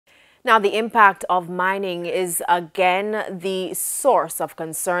Now, the impact of mining is again the source of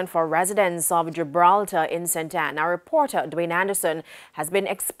concern for residents of Gibraltar in St. Ann. Our reporter, Dwayne Anderson, has been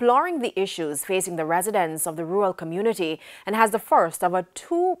exploring the issues facing the residents of the rural community and has the first of a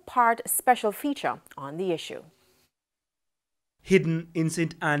two-part special feature on the issue. Hidden in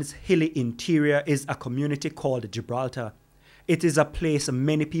St. Ann's hilly interior is a community called Gibraltar. It is a place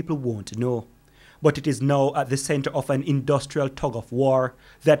many people won't know, but it is now at the center of an industrial tug-of-war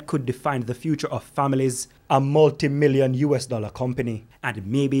that could define the future of families, a multi-million US dollar company, and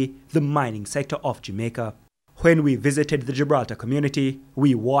maybe the mining sector of Jamaica. When we visited the Gibraltar community,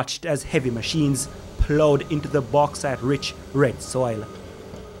 we watched as heavy machines plowed into the bauxite-rich red soil.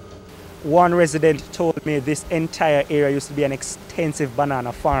 One resident told me this entire area used to be an extensive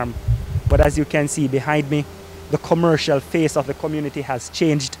banana farm, but as you can see behind me, the commercial face of the community has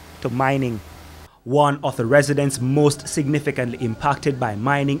changed to mining. One of the residents most significantly impacted by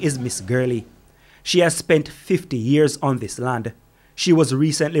mining is Miss Gurley. She has spent 50 years on this land. She was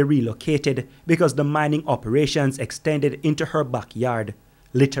recently relocated because the mining operations extended into her backyard,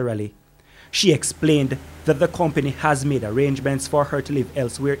 literally. She explained that the company has made arrangements for her to live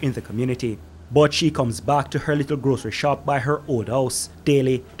elsewhere in the community, but she comes back to her little grocery shop by her old house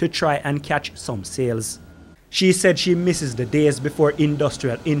daily to try and catch some sales. She said she misses the days before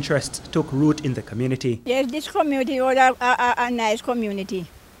industrial interests took root in the community. Yes, this community was a nice community.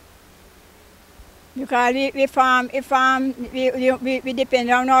 Because we depend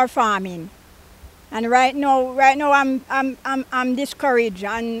on our farming. And right now I'm discouraged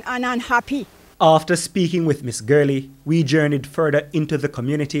and unhappy. After speaking with Miss Gurley, we journeyed further into the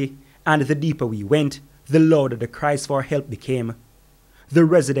community, and the deeper we went, the louder the cries for help became. The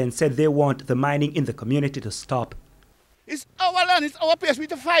residents said they want the mining in the community to stop. It's our land, it's our place, we have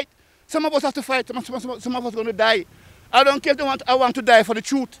to fight. Some of us have to fight, some of us are going to die. I don't care if I want to die for the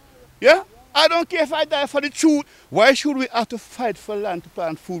truth. Yeah? I don't care if I die for the truth. Why should we have to fight for land to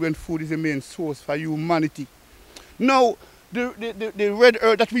plant food when food is the main source for humanity? Now, the red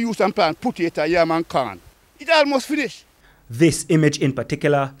earth that we use to plant potato, yam and corn, it's almost finished. This image in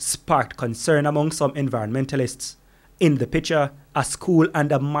particular sparked concern among some environmentalists. In the picture, a school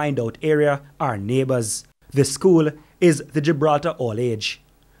and a mined-out area are neighbors. The school is the Gibraltar All Age.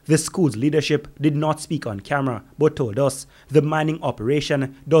 The school's leadership did not speak on camera, but told us the mining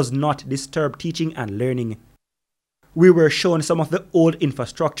operation does not disturb teaching and learning. We were shown some of the old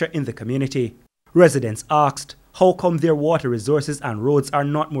infrastructure in the community. Residents asked how come their water resources and roads are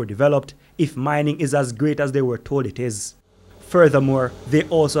not more developed if mining is as great as they were told it is. Furthermore, they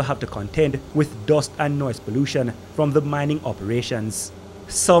also have to contend with dust and noise pollution from the mining operations.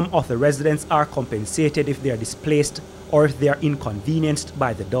 Some of the residents are compensated if they are displaced or if they are inconvenienced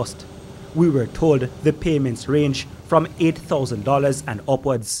by the dust. We were told the payments range from $8,000 and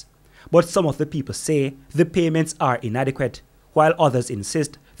upwards. But some of the people say the payments are inadequate, while others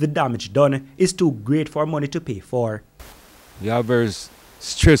insist the damage done is too great for money to pay for. They are very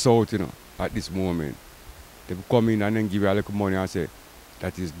stressed out, at this moment. They come in and then give you a little money and say,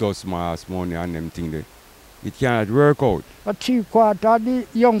 that is dust mask money and them thing there. It cannot work out. A 3/4 of the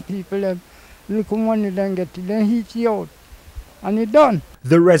young people, little money then get it, then heat you out. And it's done.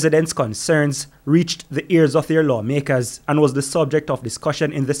 The residents' concerns reached the ears of their lawmakers and was the subject of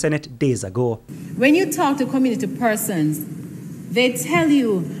discussion in the Senate days ago. When you talk to community persons, they tell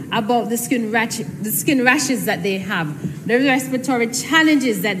you about the skin rashes that they have, the respiratory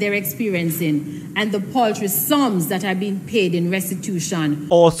challenges that they're experiencing, and the paltry sums that are being paid in restitution.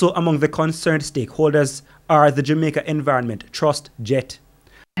 Also among the concerned stakeholders are the Jamaica Environment Trust, JET.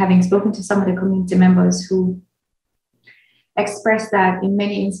 Having spoken to some of the community members who expressed that in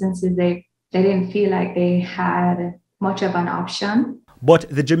many instances they didn't feel like they had much of an option. But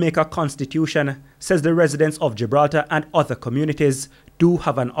the Jamaica Constitution says the residents of Gibraltar and other communities do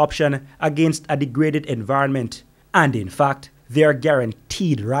have an option against a degraded environment. And in fact, they are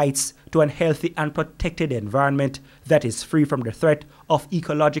guaranteed rights to a healthy and protected environment that is free from the threat of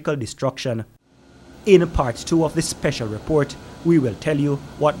ecological destruction. In part 2 of this special report, we will tell you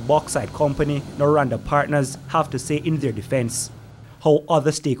what Bauxite Company Noranda Partners have to say in their defense, how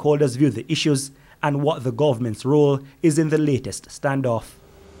other stakeholders view the issues, and what the government's role is in the latest standoff.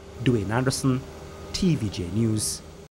 Dwayne Anderson, TVJ News.